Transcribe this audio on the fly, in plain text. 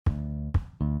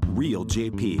Real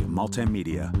JP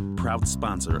Multimedia, proud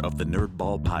sponsor of the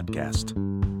Nerdball Podcast.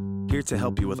 Here to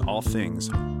help you with all things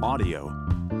audio,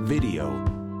 video,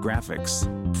 graphics,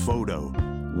 photo,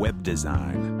 web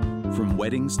design. From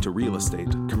weddings to real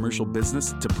estate, commercial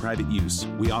business to private use,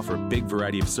 we offer a big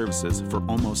variety of services for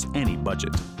almost any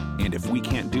budget. And if we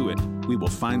can't do it, we will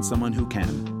find someone who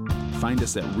can. Find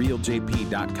us at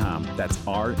realjp.com. That's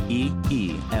REELJP.com.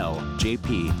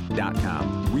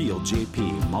 Real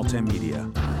JP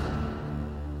Multimedia.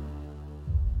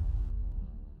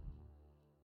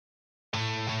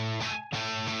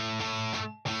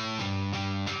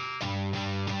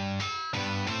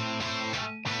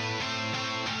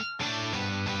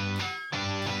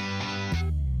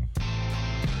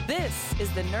 This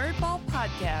is the Nerdball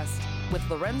Podcast with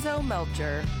Lorenzo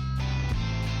Melcher.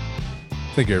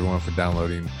 Thank you, everyone, for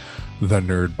downloading the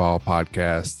Nerdball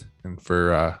Podcast and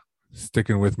for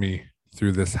sticking with me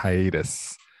through this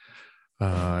hiatus.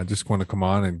 I just want to come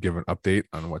on and give an update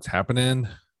on what's happening,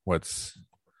 what's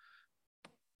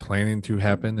planning to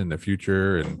happen in the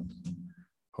future, and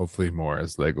hopefully more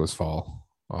as Legos fall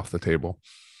off the table.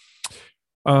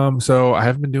 So I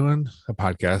haven't been doing a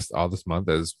podcast all this month,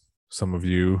 as some of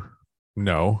you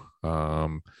know.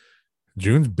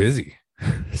 June's busy.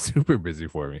 Super busy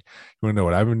for me. You want to know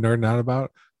what I've been nerding out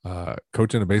about?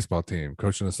 Coaching a baseball team,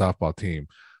 coaching a softball team.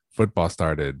 Football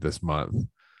started this month,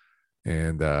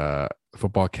 and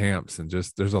football camps, and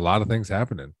just there's a lot of things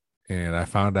happening. And I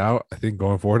found out, I think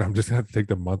going forward, I'm just gonna have to take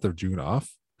the month of June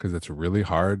off because it's really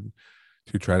hard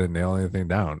to try to nail anything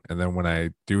down. And then when I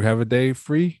do have a day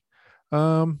free,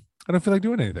 I don't feel like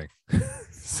doing anything.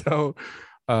 So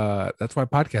that's why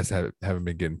podcasts haven't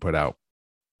been getting put out.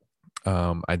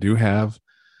 I do have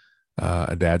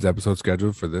a dad's episode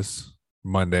scheduled for this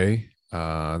Monday. Then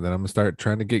I'm gonna start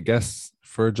trying to get guests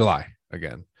for July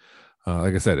again.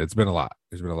 Like I said, it's been a lot.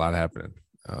 There's been a lot happening.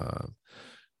 I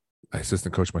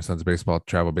assistant coach my son's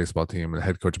travel baseball team, and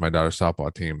head coach my daughter's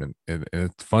softball team, and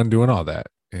it's fun doing all that.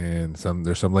 And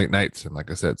there's some late nights, and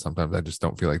like I said, sometimes I just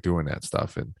don't feel like doing that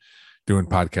stuff and doing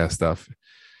podcast stuff.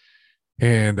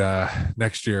 And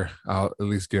next year, I'll at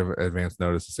least give advance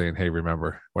notice saying, hey,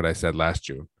 remember what I said last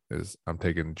June is I'm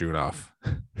taking June off.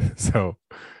 So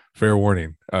fair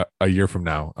warning, a year from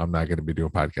now, I'm not going to be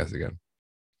doing podcasts again.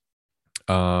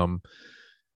 And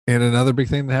another big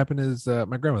thing that happened is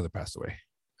my grandmother passed away.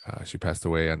 She passed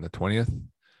away on the 20th.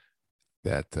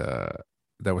 That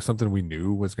was something we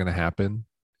knew was going to happen.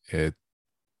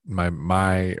 My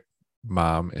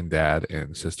mom and dad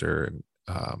and sister and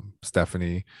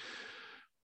Stephanie,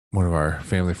 one of our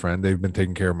family friend, they've been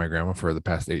taking care of my grandma for the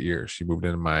past 8 years. She moved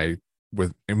in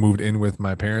with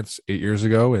my parents 8 years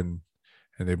ago, and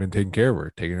they've been taking care of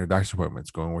her, taking her doctor's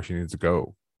appointments, going where she needs to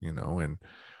go, and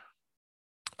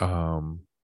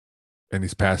in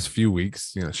these past few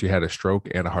weeks, she had a stroke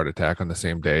and a heart attack on the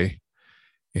same day,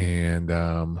 and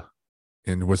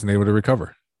wasn't able to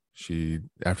recover.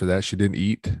 After that, she didn't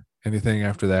eat anything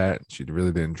after that. She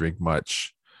really didn't drink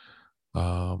much.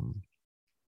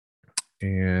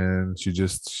 And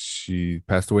she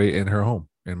passed away in her home,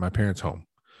 in my parents' home,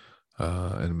 in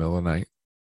the middle of the night,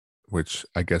 which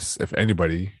I guess if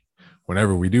anybody,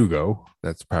 whenever we do go,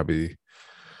 that's probably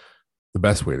the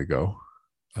best way to go.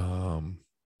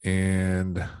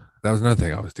 And that was another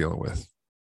thing I was dealing with.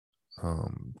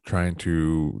 Trying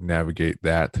to navigate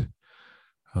that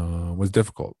was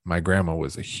difficult. My grandma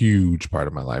was a huge part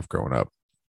of my life growing up.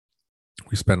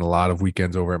 We spent a lot of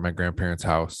weekends over at my grandparents'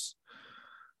 house.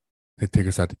 They'd take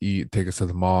us out to eat, take us to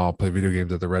the mall, play video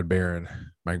games at the Red Baron.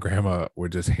 My grandma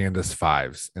would just hand us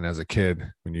fives. And as a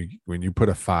kid, when you put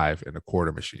a 5 in a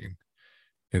quarter machine,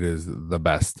 it is the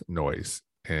best noise.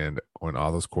 And when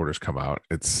all those quarters come out,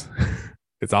 it's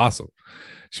awesome.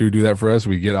 She would do that for us.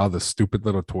 We get all the stupid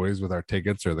little toys with our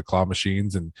tickets or the claw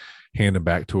machines and hand them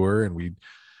back to her. And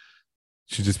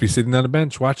she'd just be sitting on a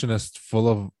bench watching us,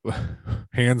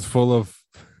 hands full of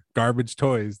garbage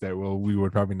toys that we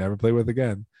would probably never play with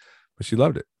again. But she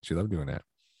loved it. She loved doing that.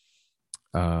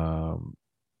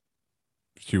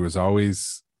 She was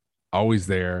always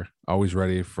there, always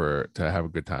ready to have a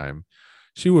good time.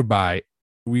 She would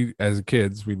as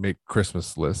kids, we'd make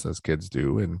Christmas lists as kids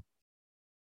do. And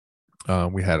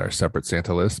we had our separate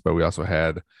Santa list, but we also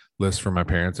had lists for my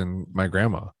parents and my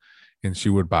grandma. And she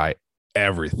would buy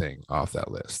everything off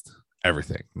that list.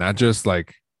 Everything. Not just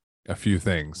like a few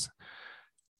things.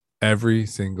 Every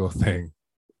single thing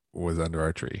was under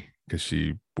our tree because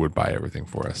she would buy everything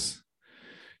for us.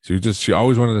 She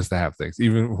always wanted us to have things.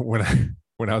 Even when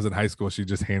I was in high school, she'd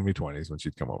just hand me 20s when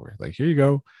she'd come over. Like, here you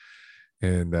go.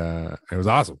 And it was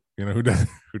awesome. Who doesn't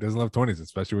love 20s,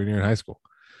 especially when you're in high school?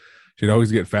 She'd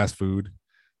always get fast food.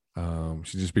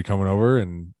 She'd just be coming over,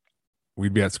 and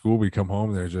we'd be at school. We'd come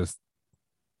home. There's just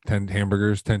 10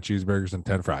 hamburgers, 10 cheeseburgers, and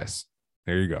 10 fries.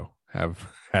 There you go. Have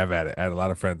at it. I had a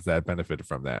lot of friends that benefited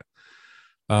from that.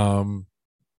 Even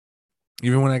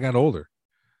when I got older,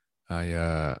 we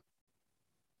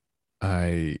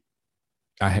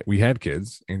had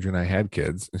kids. Andrea and I had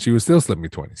kids, and she would still slip me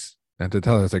 20s. And to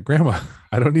tell her, I was like, Grandma,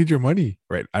 I don't need your money,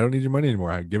 right? I don't need your money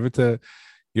anymore. I give it to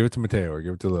Mateo or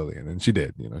give it to Lillian. And she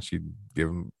did. She'd give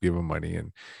him money.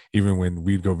 And even when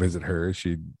we'd go visit her,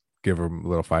 she'd give her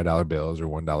little $5 bills or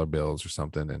 $1 bills or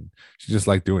something. And she just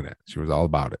liked doing it. She was all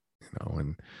about it,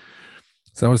 and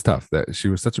so that was tough. That she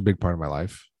was such a big part of my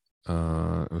life.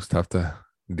 It was tough to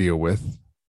deal with.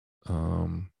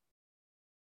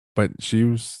 But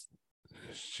she's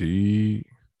in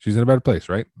a better place,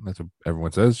 right? That's what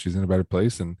everyone says. She's in a better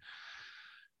place, and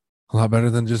a lot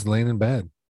better than just laying in bed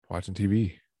watching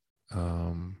TV.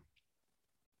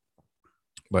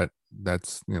 But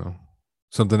that's,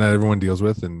 something that everyone deals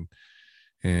with. And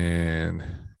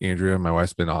Andrea, my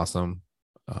wife's been awesome.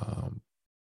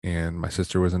 And my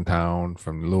sister was in town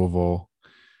from Louisville.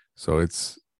 So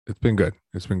it's been good.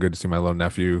 It's been good to see my little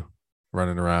nephew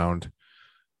running around.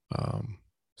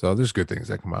 So there's good things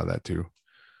that come out of that too.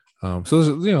 So,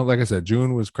 like I said,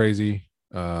 June was crazy,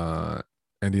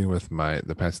 ending with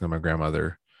the passing of my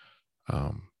grandmother.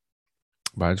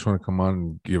 But I just want to come on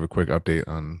and give a quick update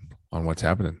on what's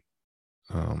happening.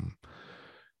 I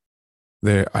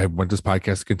want this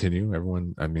podcast to continue.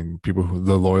 Everyone, people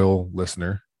the loyal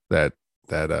listener that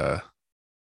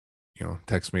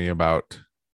text me about,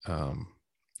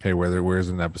 hey, where's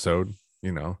an episode,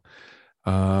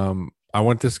 I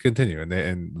want this to continue,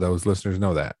 and those listeners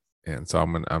know that. And so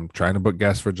I'm trying to book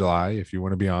guests for July. If you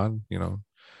want to be on,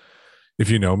 if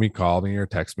you know me, call me or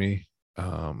text me. Hit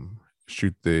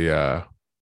up the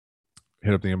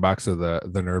inbox of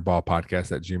the Nerdball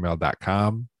Podcast at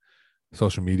gmail.com.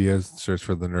 Social medias, search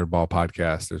for the Nerdball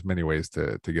Podcast. There's many ways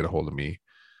to get a hold of me.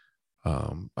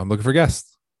 I'm looking for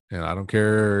guests, and I don't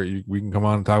care. We can come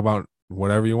on and talk about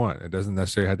whatever you want. It doesn't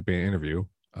necessarily have to be an interview.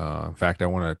 In fact, I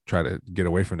want to try to get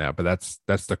away from that, but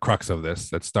that's the crux of this.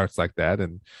 That starts like that,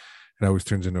 and it always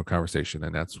turns into a conversation,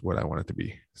 and that's what I want it to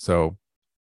be. So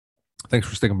thanks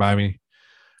for sticking by me.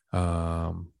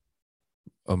 I'm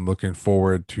looking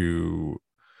forward to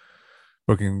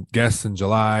booking guests in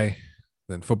July.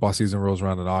 Then football season rolls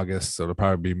around in August, so there'll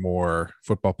probably be more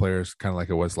football players, kind of like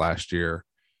it was last year.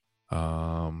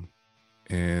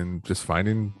 And just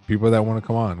finding people that want to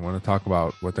come on, want to talk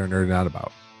about what they're nerding out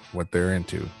about, what they're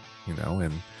into,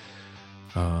 and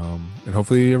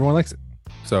hopefully everyone likes it.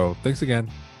 So thanks again.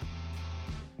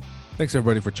 Thanks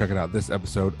everybody for checking out this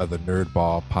episode of the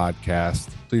Nerdball Podcast.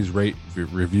 Please rate,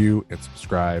 review, and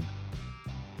subscribe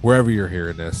wherever you're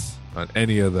hearing this, on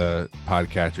any of the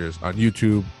podcatchers, on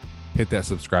YouTube. Hit that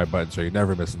subscribe button so you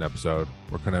never miss an episode.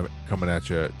 We're coming at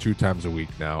you 2 times a week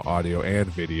now, audio and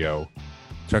video.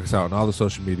 Check us out on all the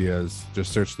social medias.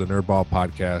 Just search the Nerdball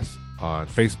Podcast on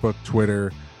Facebook,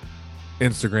 Twitter,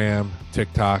 Instagram,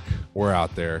 TikTok. We're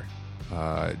out there.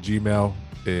 Gmail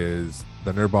is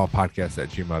the Nerdball Podcast at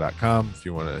gmail.com. If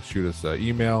you want to shoot us an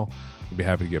email, we'll be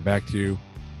happy to get back to you.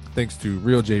 Thanks to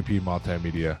Real JP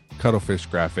Multimedia, Cuttlefish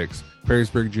Graphics,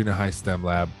 Perrysburg Junior High STEM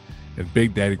Lab, and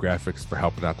Big Daddy Graphics for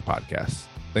helping out the podcast.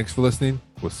 Thanks for listening.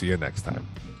 We'll see you next time.